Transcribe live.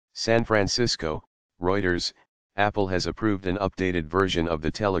San Francisco, Reuters, Apple has approved an updated version of the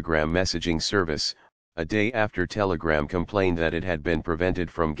Telegram messaging service, a day after Telegram complained that it had been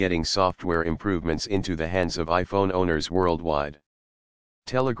prevented from getting software improvements into the hands of iPhone owners worldwide.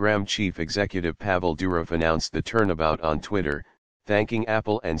 Telegram chief executive Pavel Durov announced the turnabout on Twitter, thanking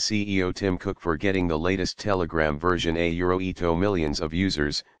Apple and CEO Tim Cook for getting the latest Telegram version to millions of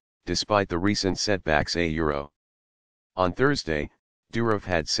users, despite the recent setbacks. On Thursday, Durov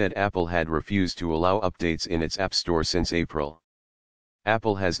had said Apple had refused to allow updates in its App Store since April.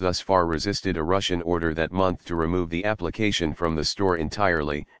 Apple has thus far resisted a Russian order that month to remove the application from the store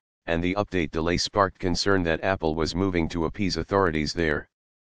entirely, and the update delay sparked concern that Apple was moving to appease authorities there.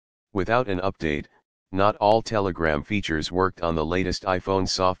 Without an update, not all Telegram features worked on the latest iPhone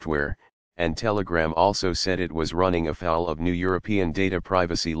software, and Telegram also said it was running afoul of new European data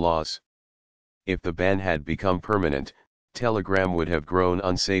privacy laws. If the ban had become permanent, Telegram would have grown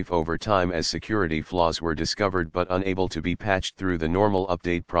unsafe over time as security flaws were discovered but unable to be patched through the normal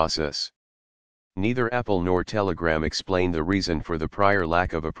update process. Neither Apple nor Telegram explained the reason for the prior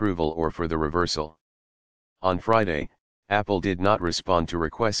lack of approval or for the reversal. On Friday, Apple did not respond to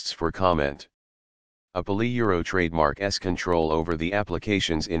requests for comment. Apple Euro Trademark's control over the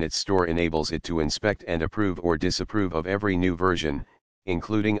applications in its store enables it to inspect and approve or disapprove of every new version,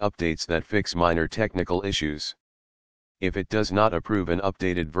 including updates that fix minor technical issues. If it does not approve an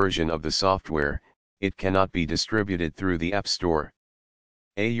updated version of the software, it cannot be distributed through the App Store.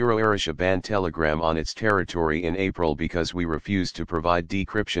 Russia banned Telegram on its territory in April because we refused to provide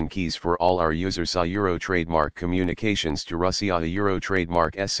decryption keys for all our users. Euro trademark communications to Russia. Euro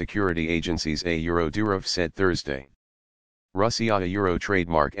trademark's security agencies. Durov said Thursday. Russia. Euro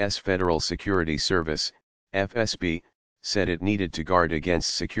trademark's Federal Security Service, FSB, said it needed to guard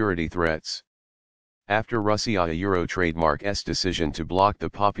against security threats. After Russia. Euro trademark's decision to block the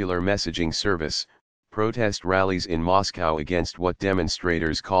popular messaging service, protest rallies in Moscow against what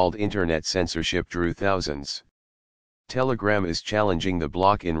demonstrators called internet censorship drew thousands. Telegram is challenging the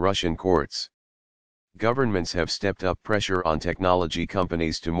block in Russian courts. Governments have stepped up pressure on technology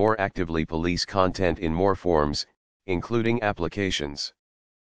companies to more actively police content in more forms, including applications.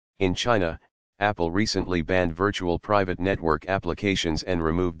 In China, Apple recently banned virtual private network applications and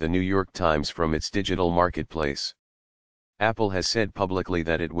removed the New York Times from its digital marketplace. Apple has said publicly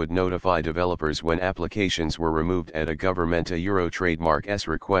that it would notify developers when applications were removed at a government Euro trademark's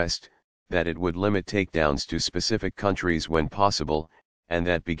request, that it would limit takedowns to specific countries when possible, and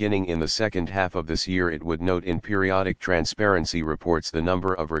that beginning in the second half of this year it would note in periodic transparency reports the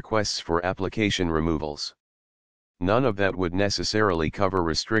number of requests for application removals. None of that would necessarily cover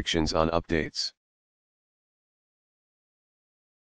restrictions on updates.